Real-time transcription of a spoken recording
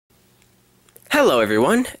Hello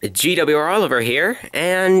everyone, GWR Oliver here,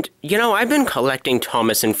 and I've been collecting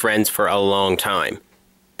Thomas and Friends for a long time.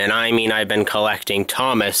 And I mean I've been collecting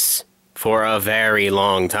Thomas for a very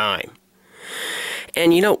long time.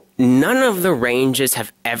 And none of the ranges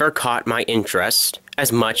have ever caught my interest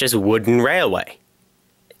as much as Wooden Railway.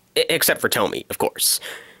 Except for Tomy, of course.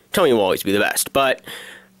 Tomy will always be the best, but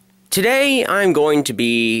today I'm going to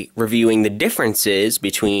be reviewing the differences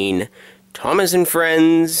between Thomas and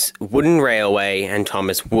Friends, Wooden Railway, and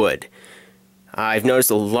Thomas Wood. I've noticed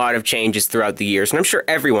a lot of changes throughout the years, and I'm sure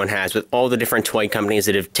everyone has, with all the different toy companies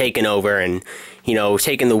that have taken over and,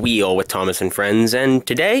 taken the wheel with Thomas and Friends, and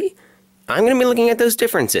today, I'm going to be looking at those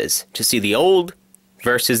differences to see the old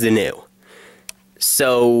versus the new.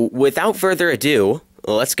 So, without further ado,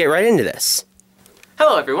 let's get right into this.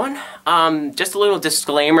 Hello everyone, just a little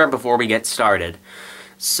disclaimer before we get started.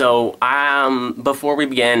 So, before we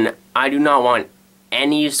begin, I do not want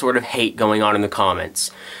any sort of hate going on in the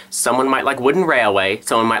comments. Someone might like Wooden Railway,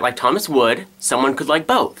 someone might like Thomas Wood, someone could like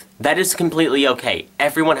both. That is completely okay.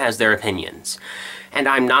 Everyone has their opinions. And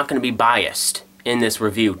I'm not going to be biased in this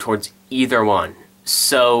review towards either one.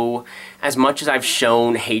 So, as much as I've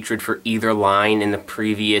shown hatred for either line in the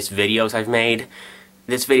previous videos I've made,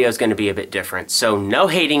 this video is going to be a bit different. So, no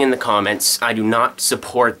hating in the comments. I do not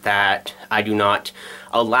support that. I do not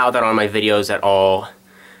allow that on my videos at all.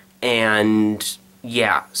 And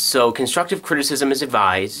yeah, so constructive criticism is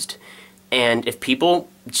advised. And if people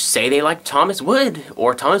say they like Thomas Wood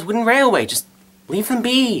or Thomas Wooden Railway, just leave them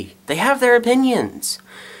be. They have their opinions.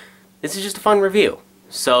 This is just a fun review.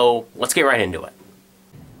 So let's get right into it.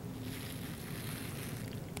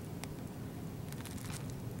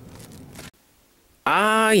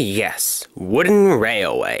 Ah, yes, Wooden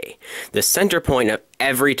Railway, the center point of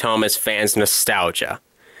every Thomas fan's nostalgia.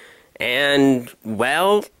 And,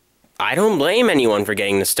 well, I don't blame anyone for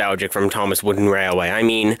getting nostalgic from Thomas Wooden Railway. I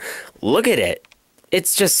mean, look at it.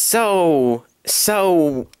 It's just so,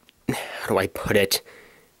 how do I put it,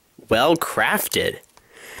 well crafted.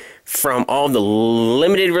 From all the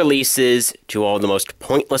limited releases to all the most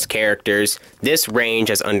pointless characters, this range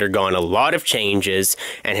has undergone a lot of changes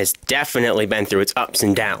and has definitely been through its ups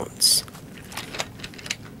and downs.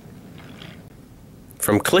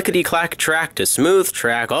 From clickety-clack track to smooth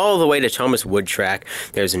track, all the way to Thomas Wood track,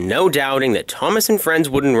 there's no doubting that Thomas and Friends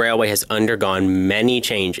Wooden Railway has undergone many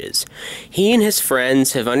changes. He and his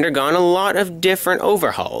friends have undergone a lot of different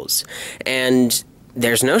overhauls, and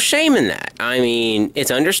there's no shame in that. I mean, it's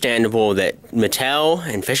understandable that Mattel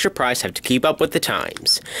and Fisher-Price have to keep up with the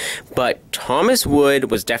times. But Thomas Wood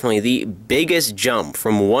was definitely the biggest jump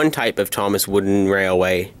from one type of Thomas Wooden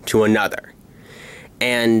Railway to another.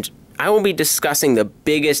 And I will be discussing the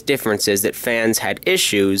biggest differences that fans had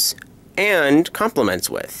issues and compliments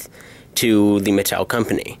with to the Mattel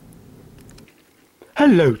company.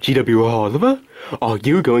 Hello, GW Oliver. Are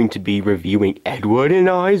you going to be reviewing Edward and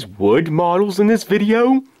I's Wood models in this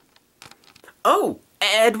video? Oh,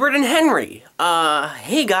 Edward and Henry.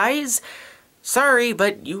 Hey guys. Sorry,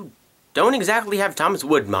 but you don't exactly have Thomas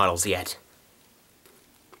Wood models yet.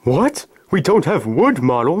 What? We don't have Wood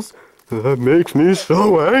models? That makes me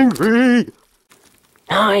so angry.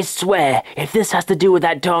 I swear, if this has to do with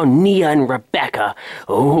that darn Nia and Rebecca,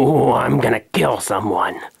 oh, I'm gonna kill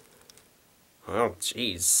someone. Oh,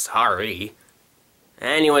 jeez, sorry.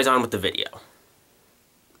 Anyways, on with the video.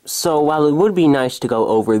 So, while it would be nice to go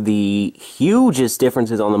over the hugest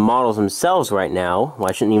differences on the models themselves right now, well,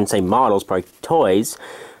 I shouldn't even say models, probably toys,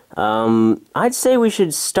 I'd say we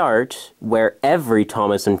should start where every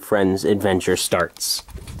Thomas and Friends adventure starts.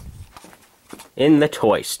 In the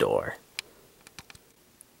toy store.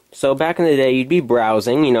 So back in the day, you'd be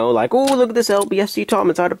browsing, like, oh, look at this LBSC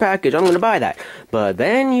Thomas out of package, I'm gonna buy that. But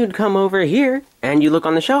then you'd come over here, and you look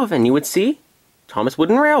on the shelf, and you would see Thomas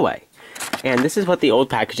Wooden Railway. And this is what the old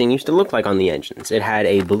packaging used to look like on the engines. It had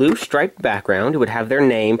a blue striped background, it would have their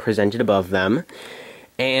name presented above them,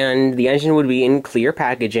 and the engine would be in clear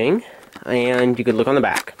packaging, and you could look on the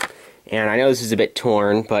back. And I know this is a bit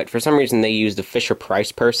torn, but for some reason they used the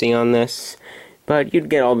Fisher-Price Percy on this. But you'd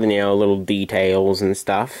get all the, little details and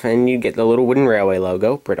stuff, and you'd get the little Wooden Railway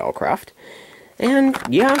logo, Britt Allcroft. And,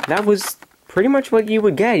 yeah, that was pretty much what you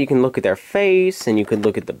would get. You can look at their face, and you could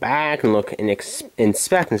look at the back, and look and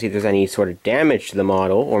inspect and see if there's any sort of damage to the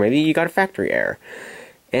model, or maybe you got a factory error.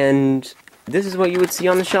 And this is what you would see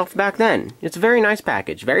on the shelf back then. It's a very nice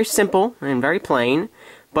package. Very simple and very plain,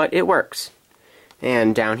 but it works.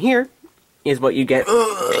 And down here is what you get.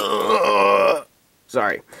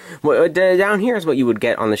 Sorry. Down here is what you would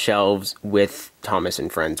get on the shelves with Thomas and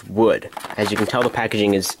Friends Wood. As you can tell, the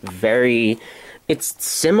packaging is it's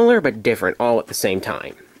similar but different all at the same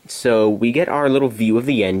time. So we get our little view of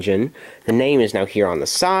the engine. The name is now here on the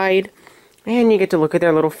side. And you get to look at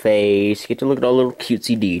their little face. You get to look at all the little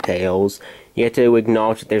cutesy details. You get to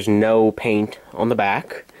acknowledge that there's no paint on the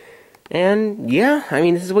back. And yeah, I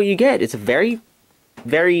mean, this is what you get. It's a very,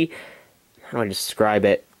 very, how do I describe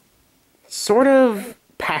it? Sort of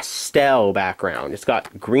pastel background. It's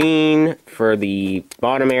got green for the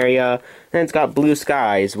bottom area, and it's got blue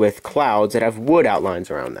skies with clouds that have wood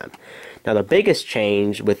outlines around them. Now the biggest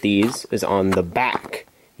change with these is on the back.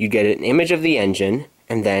 You get an image of the engine,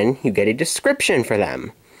 and then you get a description for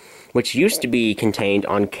them, which used to be contained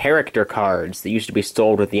on character cards that used to be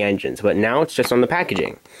sold with the engines, but now it's just on the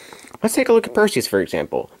packaging. Let's take a look at Perseus, for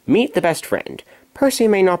example. Meet the best friend. Percy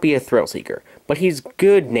may not be a thrill seeker, but he's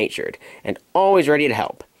good-natured and always ready to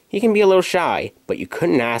help. He can be a little shy, but you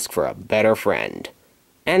couldn't ask for a better friend.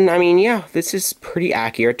 And I mean, yeah, this is pretty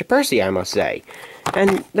accurate to Percy, I must say.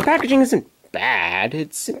 And the packaging isn't bad.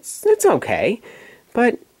 It's okay.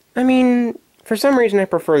 But I mean, for some reason I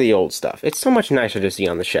prefer the old stuff. It's so much nicer to see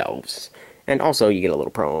on the shelves. And also you get a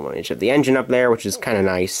little promo image of the engine up there, which is kind of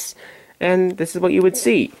nice. And this is what you would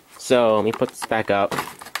see. So let me put this back up.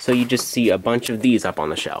 So you just see a bunch of these up on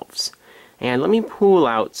the shelves. And let me pull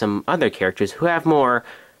out some other characters who have more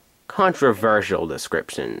controversial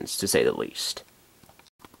descriptions, to say the least.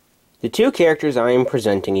 The two characters I am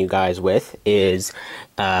presenting you guys with is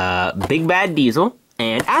Big Bad Diesel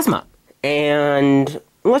and Asthma. And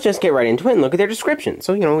let's just get right into it and look at their description.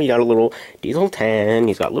 So, you know, you got a little Diesel 10,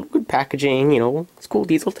 he's got a little good packaging, you know, it's cool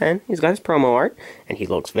Diesel 10, he's got his promo art, and he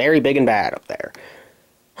looks very big and bad up there.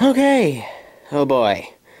 Okay, oh boy.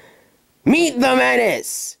 Meet the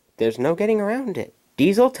Menace! There's no getting around it.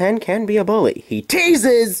 Diesel 10 can be a bully. He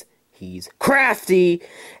teases, he's crafty,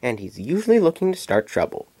 and he's usually looking to start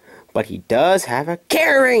trouble. But he does have a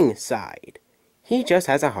caring side. He just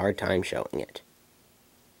has a hard time showing it.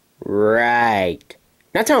 Right.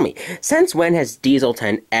 Now tell me, since when has Diesel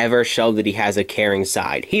 10 ever showed that he has a caring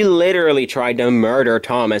side? He literally tried to murder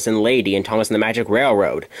Thomas and Lady in Thomas and the Magic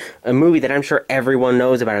Railroad, a movie that I'm sure everyone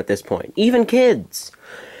knows about at this point, even kids.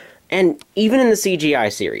 And even in the CGI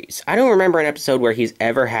series, I don't remember an episode where he's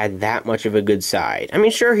ever had that much of a good side. I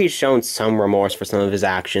mean, sure, he's shown some remorse for some of his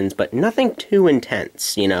actions, but nothing too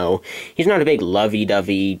intense, you know? He's not a big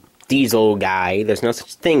lovey-dovey Diesel guy. There's no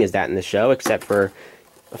such thing as that in the show, except for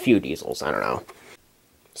a few Diesels, I don't know.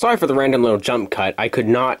 Sorry for the random little jump cut. I could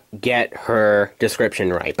not get her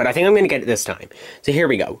description right, but I think I'm going to get it this time. So here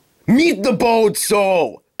we go. Meet the bold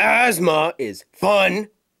soul! Asthma is fun,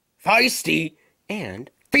 feisty, and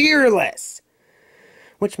fearless,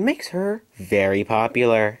 which makes her very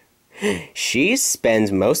popular. She spends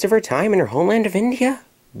most of her time in her homeland of India,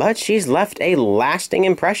 but she's left a lasting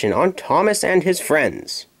impression on Thomas and his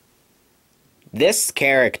friends. This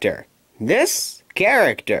character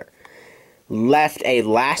left a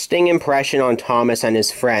lasting impression on Thomas and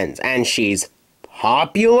his friends, and she's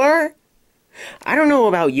popular? I don't know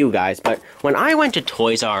about you guys, but when I went to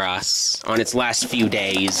Toys R Us on its last few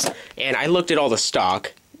days, and I looked at all the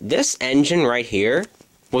stock, this engine right here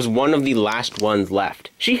was one of the last ones left.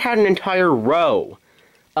 She had an entire row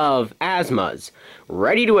of Asthmas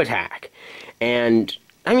ready to attack. And,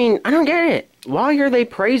 I mean, I don't get it. Why are they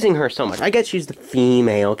praising her so much? I get she's the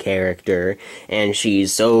female character, and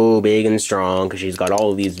she's so big and strong because she's got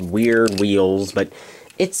all these weird wheels, but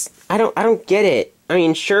I don't get it. I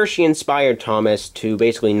mean, sure, she inspired Thomas to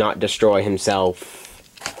basically not destroy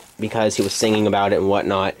himself because he was singing about it and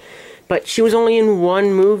whatnot, but she was only in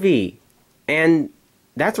one movie, and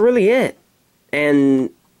that's really it. And,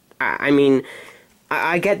 I mean,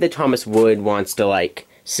 I get that Thomas Wood wants to, like,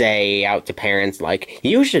 say out to parents, like,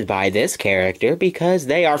 you should buy this character because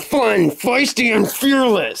they are fun, feisty, and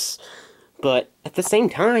fearless. But at the same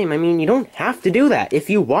time, I mean, you don't have to do that. If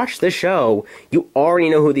you watch the show, you already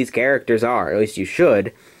know who these characters are, at least you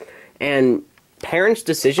should. And parents'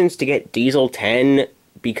 decisions to get Diesel 10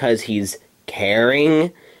 because he's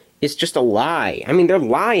caring is just a lie. I mean, they're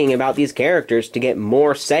lying about these characters to get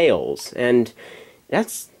more sales, and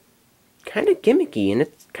that's kind of gimmicky, and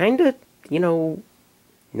it's kind of, you know,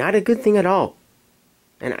 not a good thing at all.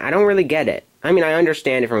 And I don't really get it. I mean, I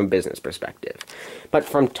understand it from a business perspective. But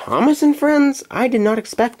from Thomas and Friends, I did not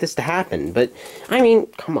expect this to happen. But, I mean,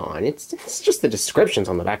 come on. It's just the descriptions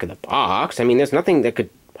on the back of the box. I mean, there's nothing that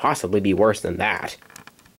could possibly be worse than that.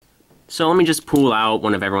 So let me just pull out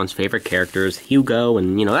one of everyone's favorite characters, Hugo,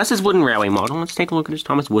 and, you know, that's his wooden railway model. Let's take a look at his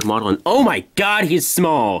Thomas Wood model, and oh my god, he's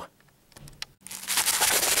small!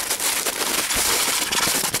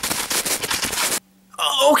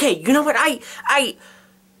 Okay, you know what,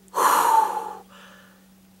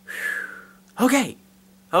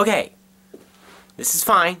 Okay. This is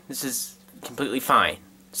fine. This is completely fine.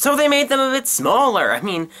 So they made them a bit smaller. I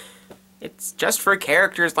mean, it's just for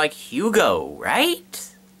characters like Hugo,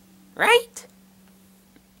 right? Right?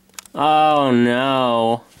 Oh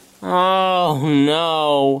no. Oh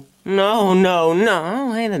no. No, no, no.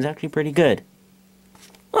 Oh, hey, that's actually pretty good.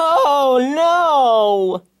 Oh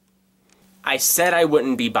no! I said I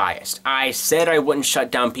wouldn't be biased. I said I wouldn't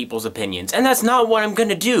shut down people's opinions, and that's not what I'm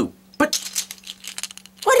gonna do. But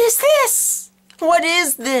what is this? What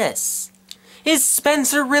is this? Is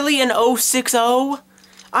Spencer really an 060?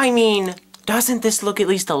 I mean, doesn't this look at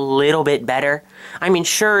least a little bit better? I mean,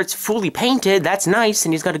 sure, it's fully painted, that's nice,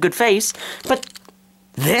 and he's got a good face, but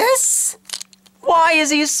this? Why is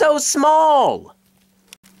he so small?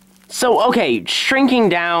 So, okay, shrinking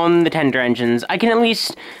down the tender engines, I can at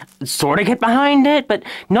least sort of get behind it, but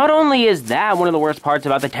not only is that one of the worst parts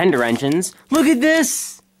about the tender engines, look at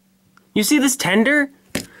this! You see this tender?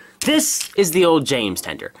 This is the old James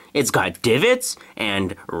tender. It's got divots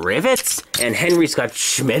and rivets, and Henry's got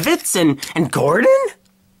schmivets and Gordon?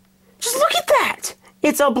 Just look at that!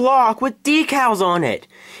 It's a block with decals on it.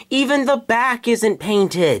 Even the back isn't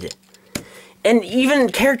painted. And even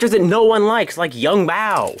characters that no one likes, like Young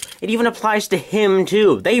Bao. It even applies to him,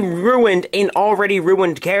 too. They ruined an already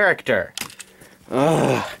ruined character.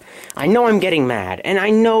 Ugh. I know I'm getting mad, and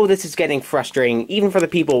I know this is getting frustrating, even for the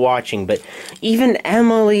people watching, but even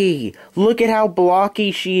Emily, look at how blocky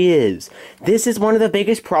she is. This is one of the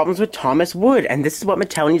biggest problems with Thomas Wood, and this is what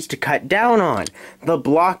Mattel needs to cut down on. The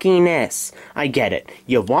blockiness. I get it.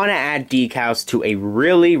 You want to add decals to a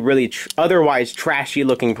really otherwise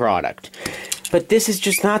trashy-looking product. But this is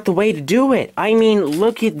just not the way to do it. I mean,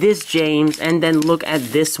 look at this, James, and then look at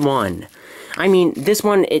this one. I mean, this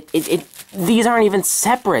one, these aren't even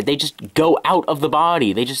separate. They just go out of the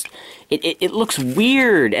body. They just, it looks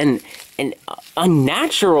weird and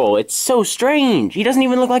unnatural. It's so strange. He doesn't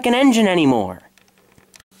even look like an engine anymore.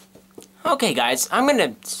 Okay, guys, I'm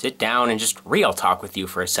gonna sit down and just real talk with you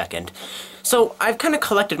for a second. So, I've kind of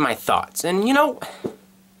collected my thoughts, and you know,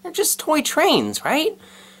 they're just toy trains, right?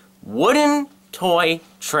 Wooden toy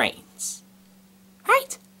trains.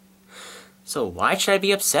 Right? So why should I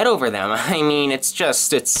be upset over them? I mean, it's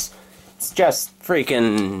just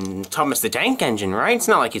freaking Thomas the Tank Engine, right? It's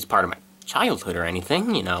not like he's part of my childhood or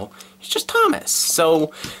anything, you know. He's just Thomas.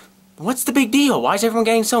 So, what's the big deal? Why is everyone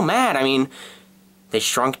getting so mad? I mean, they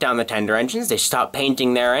shrunk down the tender engines, they stopped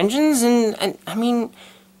painting their engines, and I mean...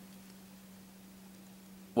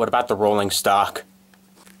 What about the rolling stock?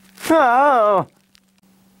 Oh!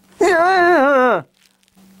 No!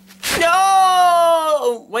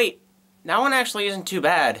 Wait, that one actually isn't too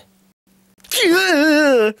bad.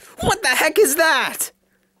 What the heck is that?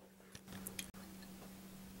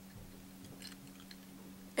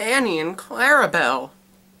 Annie and Clarabelle.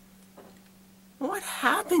 What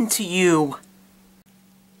happened to you?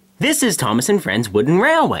 This is Thomas and Friends Wooden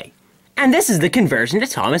Railway. And this is the conversion to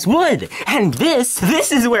Thomas Wood. And this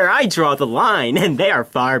is where I draw the line, and they are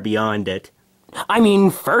far beyond it. I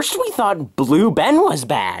mean, first we thought Blue Ben was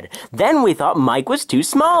bad. Then we thought Mike was too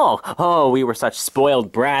small. Oh, we were such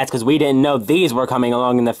spoiled brats because we didn't know these were coming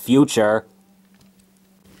along in the future.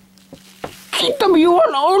 Keep them you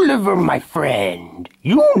on Oliver, my friend.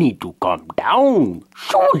 You need to calm down.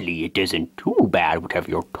 Surely it isn't too bad, whatever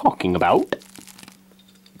you're talking about.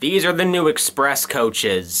 These are the new express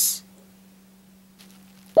coaches.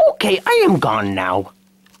 Okay, I am gone now.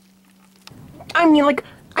 I mean, like,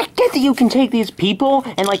 I get that you can take these people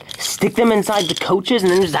and, like, stick them inside the coaches and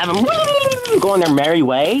then just have them go on their merry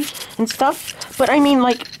way and stuff. But, I mean,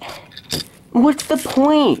 like, what's the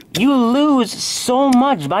point? You lose so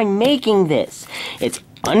much by making this. It's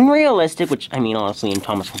unrealistic, which, I mean, honestly, in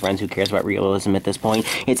Thomas and Friends, who cares about realism at this point?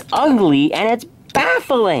 It's ugly and it's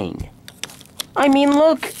baffling. I mean,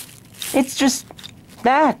 look, it's just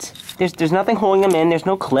that. There's nothing holding them in, there's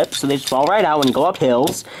no clips, so they just fall right out and go up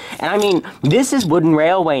hills. And I mean, this is Wooden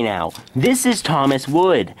Railway now. This is Thomas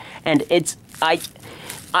Wood. And it's, I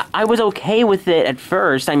was okay with it at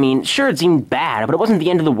first. I mean, sure, it seemed bad, but it wasn't the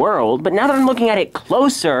end of the world. But now that I'm looking at it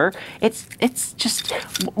closer, it's just,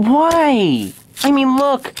 why? I mean,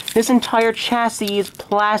 look, this entire chassis is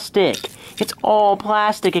plastic. It's all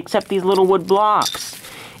plastic except these little wood blocks.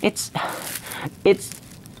 It's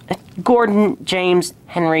Gordon, James,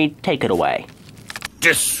 Henry, take it away.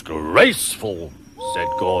 Disgraceful, said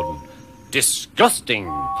Gordon. Disgusting,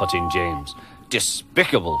 put in James.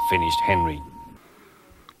 Despicable, finished Henry.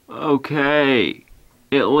 Okay,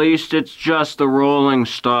 at least it's just the rolling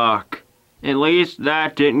stock. At least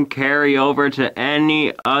that didn't carry over to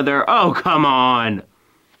any other... Oh, come on!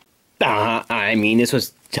 I mean, this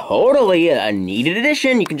was totally a needed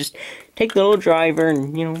addition. You can just take the little driver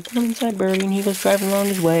and, put him inside Birdie, and he goes driving along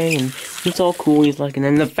his way, and it's all cool. He's like, and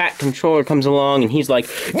then the fat controller comes along, and he's like,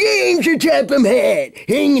 I'm Sir Topham Hatt.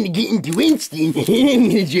 I'm gonna get into Winston, and I'm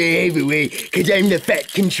gonna drive away, because I'm the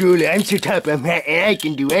fat controller. I'm Sir Topham Hatt, and I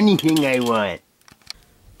can do anything I want.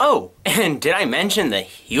 Oh, and did I mention the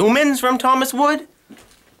humans from Thomas Wood?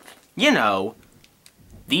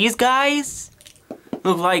 These guys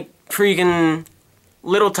look like freaking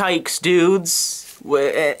little tykes dudes.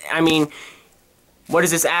 I mean, what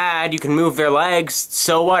is this ad? You can move their legs.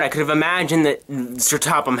 So what? I could have imagined that Sir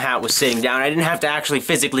Topham Hatt was sitting down. I didn't have to actually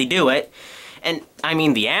physically do it. And, I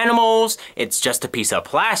mean, the animals, it's just a piece of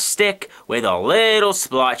plastic with a little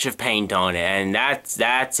splotch of paint on it. And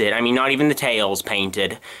that's it. I mean, not even the tail's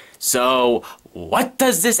painted. So, what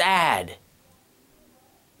does this add?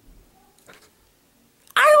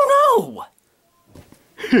 I don't know!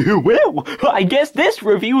 Well, I guess this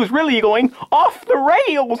review is really going off the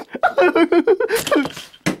rails.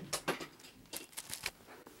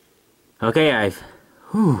 Okay, I've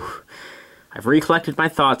recollected my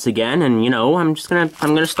thoughts again, and I'm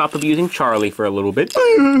gonna stop abusing Charlie for a little bit.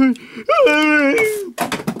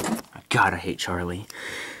 God, I hate Charlie.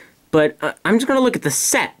 But I'm just gonna look at the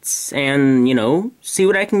sets and see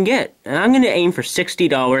what I can get. And I'm gonna aim for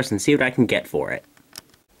 $60 and see what I can get for it.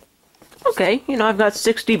 Okay, I've got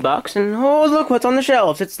 $60, and oh, look what's on the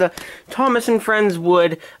shelves. It's the Thomas and Friends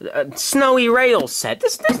Wood Snowy Rail set.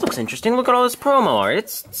 This looks interesting. Look at all this promo art.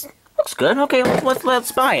 It looks good. Okay,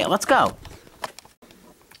 let's buy it. Let's go.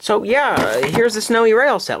 So yeah, here's the Snowy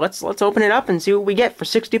Rail set. Let's open it up and see what we get for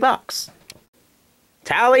 $60.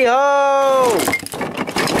 Tally ho!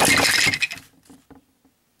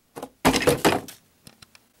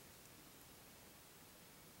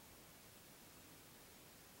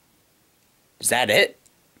 Is that it?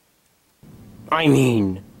 I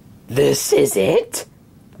mean, this is it?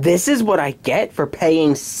 This is what I get for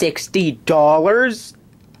paying $60?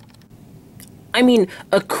 I mean,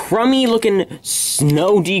 a crummy-looking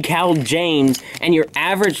snow decal James and your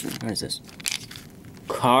average... What is this?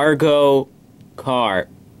 Cargo car.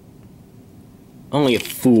 Only a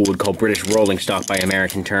fool would call British rolling stock by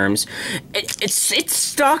American terms. It's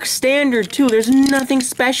stock standard, too. There's nothing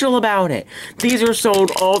special about it. These are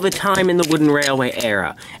sold all the time in the wooden railway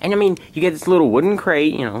era. And, I mean, you get this little wooden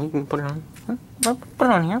crate, you can put it on. Put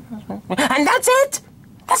it on here. And that's it!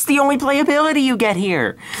 That's the only playability you get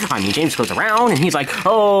here. I mean, James goes around, and he's like,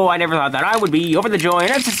 oh, I never thought that I would be over the joy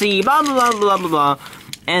and ecstasy, blah, blah, blah, blah, blah, blah.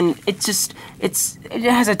 And it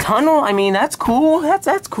has a tunnel. I mean, that's cool.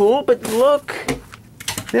 That's cool. But look,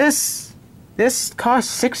 this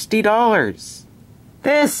costs $60.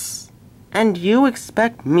 This, and you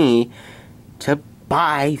expect me to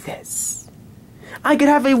buy this? I could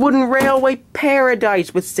have a wooden railway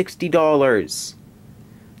paradise with $60.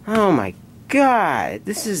 Oh my God,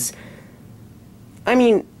 this is. I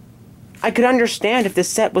mean, I could understand if this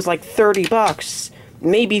set was like $30.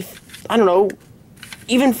 Maybe, I don't know.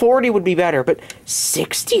 Even 40 would be better, but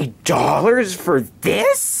 $60 for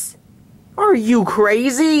this? Are you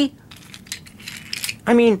crazy?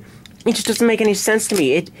 I mean, it just doesn't make any sense to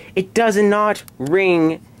me. It does not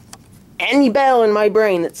ring any bell in my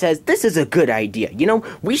brain that says, this is a good idea.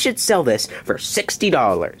 We should sell this for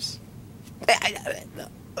 $60.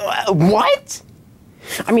 What?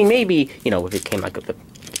 I mean, maybe, if it came like a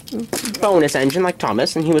bonus engine like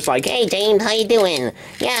Thomas, and he was like, hey, James, how you doing?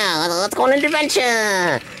 Yeah, let's go on an adventure.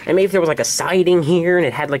 And maybe if there was like a siding here, and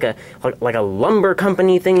it had like a lumber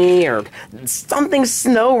company thingy, or something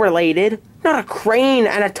snow-related, not a crane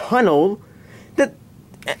and a tunnel.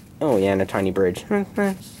 Oh yeah, and a tiny bridge.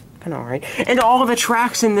 Kind of alright. And all the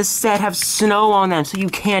tracks in this set have snow on them, so you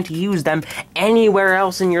can't use them anywhere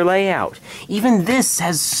else in your layout. Even this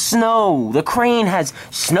has snow. The crane has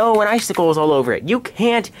snow and icicles all over it. You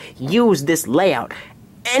can't use this layout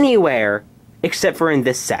anywhere except for in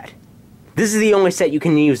this set. This is the only set you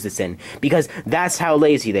can use this in, because that's how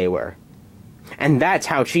lazy they were. And that's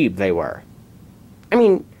how cheap they were. I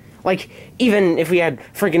mean, like, even if we had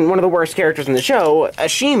freaking one of the worst characters in the show,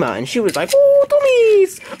 Ashima, and she was like, oh,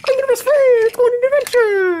 Tommy's, I'm your best friend, let's go on an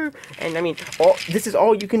adventure. And I mean, this is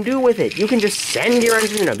all you can do with it. You can just send your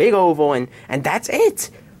engine in a big oval, and that's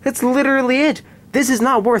it. That's literally it. This is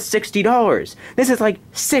not worth $60. This is like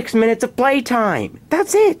 6 minutes of playtime.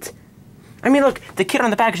 That's it. I mean, look, the kid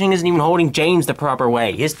on the packaging isn't even holding James the proper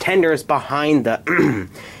way. His tender is behind the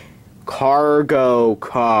cargo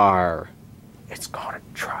car. It's called a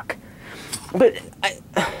truck. But I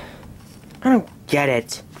don't get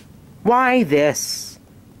it. Why this?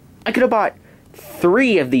 I could have bought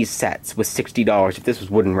 3 of these sets with $60 if this was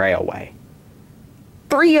Wooden Railway.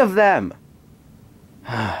 3 of them!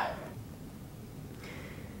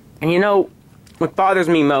 And you know, what bothers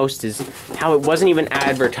me most is how it wasn't even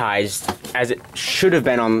advertised as it should have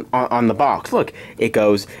been on the box. Look, it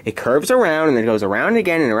curves around, and then it goes around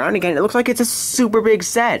again and around again. It looks like it's a super big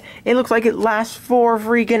set. It looks like it lasts for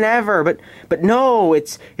freaking ever, but no,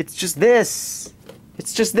 it's just this.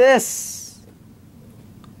 It's just this.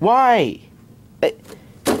 Why?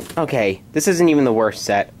 Okay, this isn't even the worst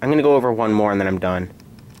set. I'm gonna go over one more and then I'm done.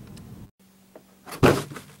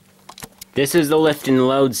 This is the lift and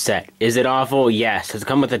load set. Is it awful? Yes. Does it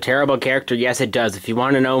come with a terrible character? Yes, it does. If you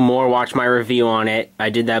want to know more, watch my review on it. I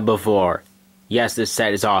did that before. Yes, this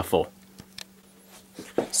set is awful.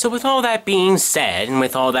 So with all that being said, and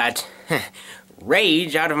with all that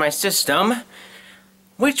rage out of my system,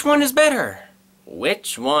 which one is better?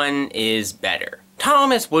 Which one is better?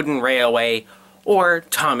 Thomas Wooden Railway or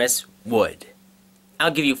Thomas Wood?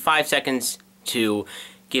 I'll give you 5 seconds to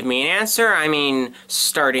give me an answer. I mean,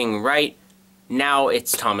 starting right now,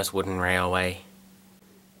 it's Thomas Wooden Railway.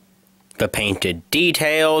 The painted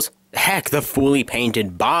details, heck, the fully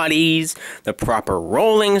painted bodies, the proper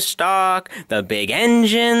rolling stock, the big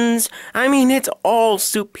engines. I mean, it's all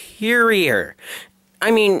superior.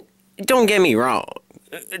 I mean, don't get me wrong.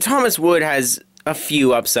 Thomas Wood has a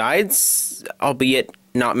few upsides, albeit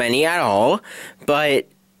not many at all, but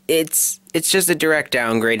it's just a direct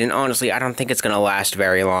downgrade, and honestly, I don't think it's going to last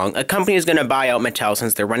very long. A company is going to buy out Mattel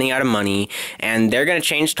since they're running out of money, and they're going to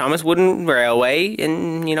change Thomas Wooden Railway,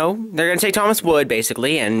 and, you know, they're going to take Thomas Wood,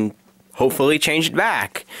 basically, and hopefully change it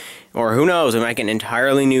back. Or who knows, we might get an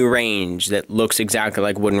entirely new range that looks exactly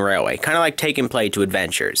like Wooden Railway. Kind of like Take and Play to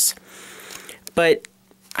Adventures. But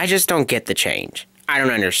I just don't get the change. I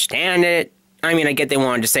don't understand it. I mean, I get they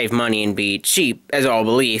wanted to save money and be cheap, as all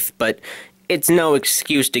belief, but it's no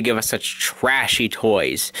excuse to give us such trashy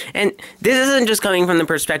toys. And this isn't just coming from the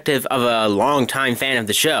perspective of a longtime fan of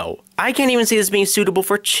the show. I can't even see this being suitable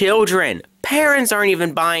for children. Parents aren't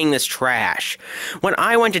even buying this trash. When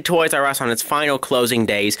I went to Toys R Us on its final closing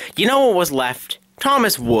days, you know what was left?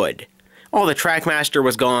 Thomas Wood. All the Trackmaster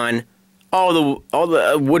was gone. All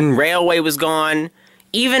the Wooden Railway was gone.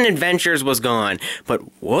 Even Adventures was gone. But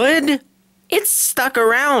Wood? It stuck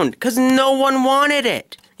around because no one wanted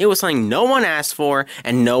it. It was something no one asked for,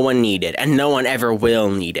 and no one needed, and no one ever will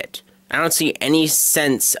need it. I don't see any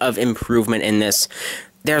sense of improvement in this.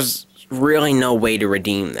 There's really no way to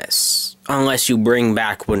redeem this, unless you bring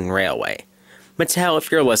back Wooden Railway. Mattel,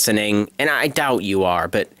 if you're listening, and I doubt you are,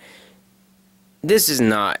 but this is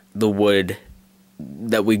not the Wood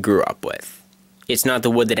that we grew up with. It's not the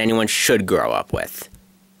Wood that anyone should grow up with.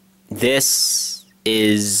 This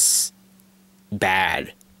is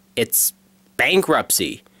bad. It's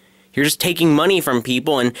bankruptcy. You're just taking money from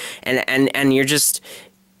people and you're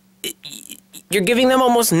giving them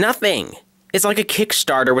almost nothing. It's like a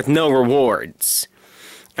Kickstarter with no rewards.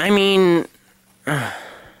 I mean,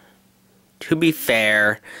 to be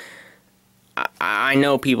fair, I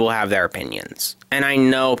know people have their opinions. And I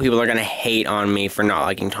know people are going to hate on me for not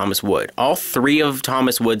liking Thomas Wood. All 3 of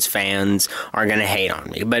Thomas Wood's fans are going to hate on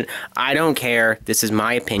me. But I don't care. This is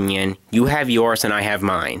my opinion. You have yours and I have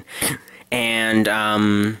mine.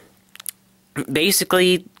 And,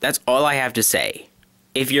 basically, that's all I have to say.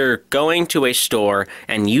 If you're going to a store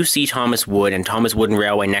and you see Thomas Wood and Thomas Wooden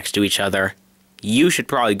Railway next to each other, you should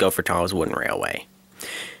probably go for Thomas Wooden Railway.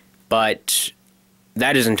 But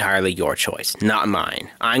that is entirely your choice, not mine.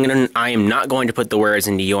 I am not going to put the words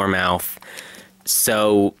into your mouth.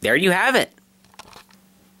 So, there you have it.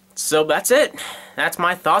 So, that's it. That's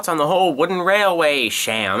my thoughts on the whole Wooden Railway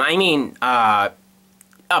sham. I mean,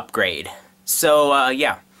 upgrade. So,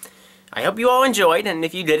 yeah. I hope you all enjoyed, and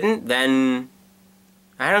if you didn't, then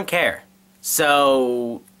I don't care.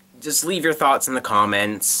 So, just leave your thoughts in the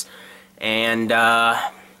comments, and,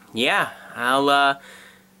 yeah, I'll,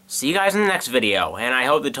 see you guys in the next video, and I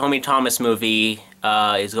hope the Tommy Thomas movie,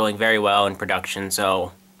 is going very well in production,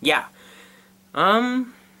 so, yeah.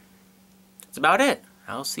 That's about it.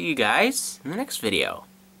 I'll see you guys in the next video.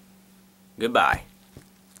 Goodbye.